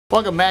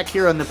Welcome back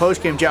here on the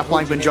postgame. Jeff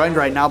Blankman joined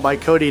right now by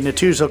Cody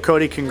Netusil.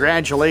 Cody,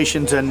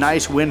 congratulations. A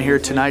nice win here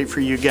tonight for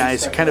you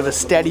guys. Kind of a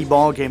steady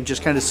ball game,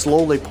 just kind of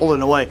slowly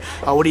pulling away.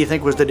 What do you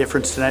think was the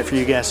difference tonight for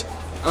you guys?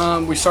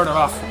 We started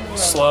off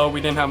slow.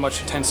 We didn't have much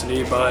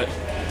intensity, but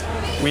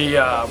we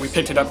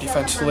picked it up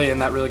defensively,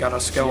 and that really got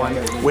us going.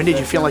 When did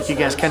you feel like you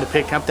guys kind of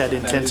picked up that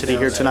intensity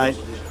here tonight?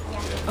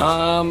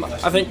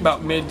 I think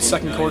about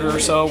mid-second quarter or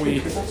so,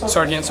 we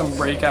started getting some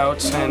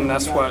breakouts, and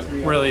that's what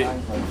really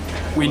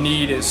we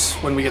need is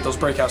when we get those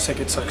breakouts, it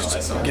gets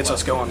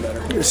us going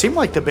better. It seemed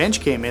like the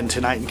bench came in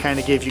tonight and kind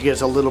of gave you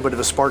guys a little bit of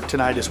a spark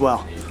tonight as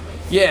well.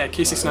 Yeah,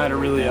 Casey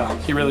Snyder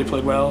he really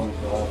played well.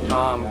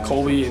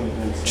 Colby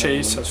and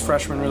Chase as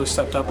freshmen really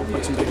stepped up and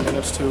played some big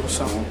minutes too.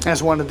 So,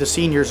 as one of the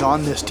seniors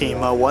on this team,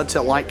 what's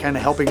it like kind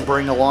of helping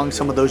bring along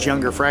some of those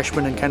younger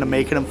freshmen and kind of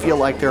making them feel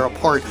like they're a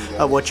part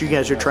of what you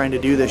guys are trying to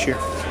do this year?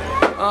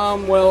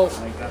 Well,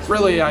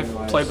 really, I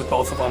played with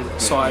both of them,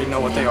 so I know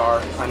what they are,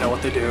 I know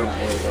what they do.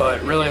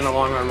 But really, in the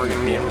long run, we're going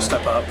to need them to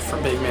step up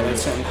for big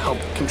minutes and help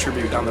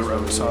contribute down the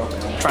road. So,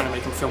 trying to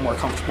make them feel more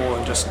comfortable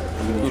and just,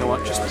 you know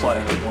what, just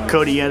play.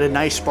 Cody, you had a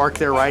nice spark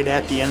there right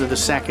at the end of the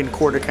second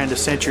quarter, kind of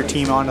sent your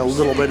team on a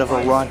little bit of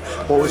a run.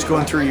 What was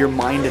going through your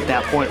mind at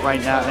that point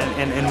right now,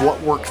 and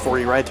what worked for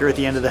you right there at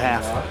the end of the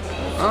half?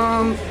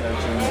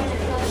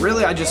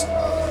 Really, I just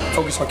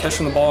focused on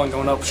catching the ball and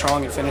going up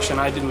strong and finishing.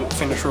 I didn't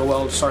finish real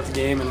well to start the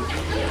game, and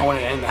I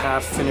wanted to end the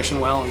half finishing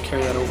well and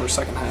carry that over the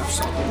second half.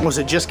 So. Was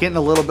it just getting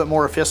a little bit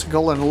more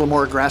physical and a little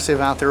more aggressive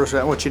out there? Was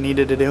that what you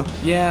needed to do?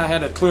 Yeah, I had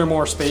to clear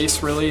more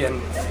space really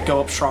and go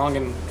up strong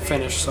and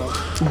finish. So.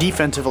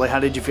 Defensively, how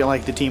did you feel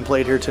like the team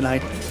played here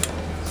tonight?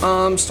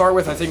 Start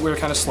with, I think we were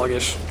kind of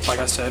sluggish. Like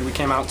I said, we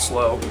came out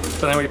slow, but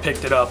then we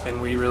picked it up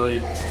and we really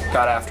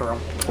got after them.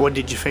 What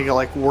did you feel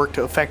like worked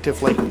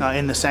effectively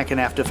in the second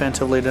half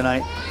defensively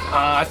tonight?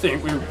 I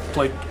think we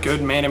played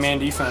good man-to-man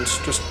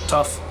defense, just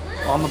tough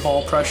on the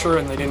ball pressure,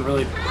 and they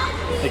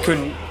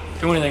couldn't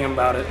do anything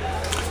about it.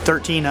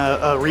 13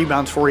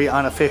 rebounds for you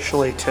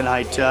unofficially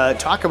tonight.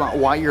 Talk about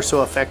why you're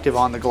so effective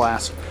on the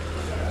glass.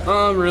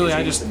 Really,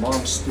 I just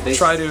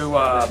try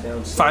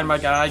to find my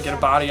guy, get a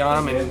body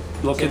on him,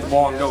 and look at the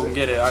ball and go and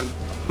get it.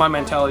 My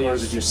mentality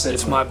is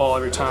it's my ball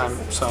every time.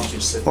 So.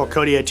 Well,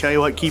 Cody, I tell you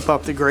what, keep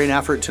up the great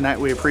effort tonight.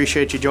 We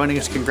appreciate you joining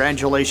us.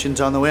 Congratulations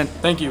on the win.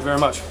 Thank you very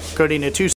much. Cody Netusil.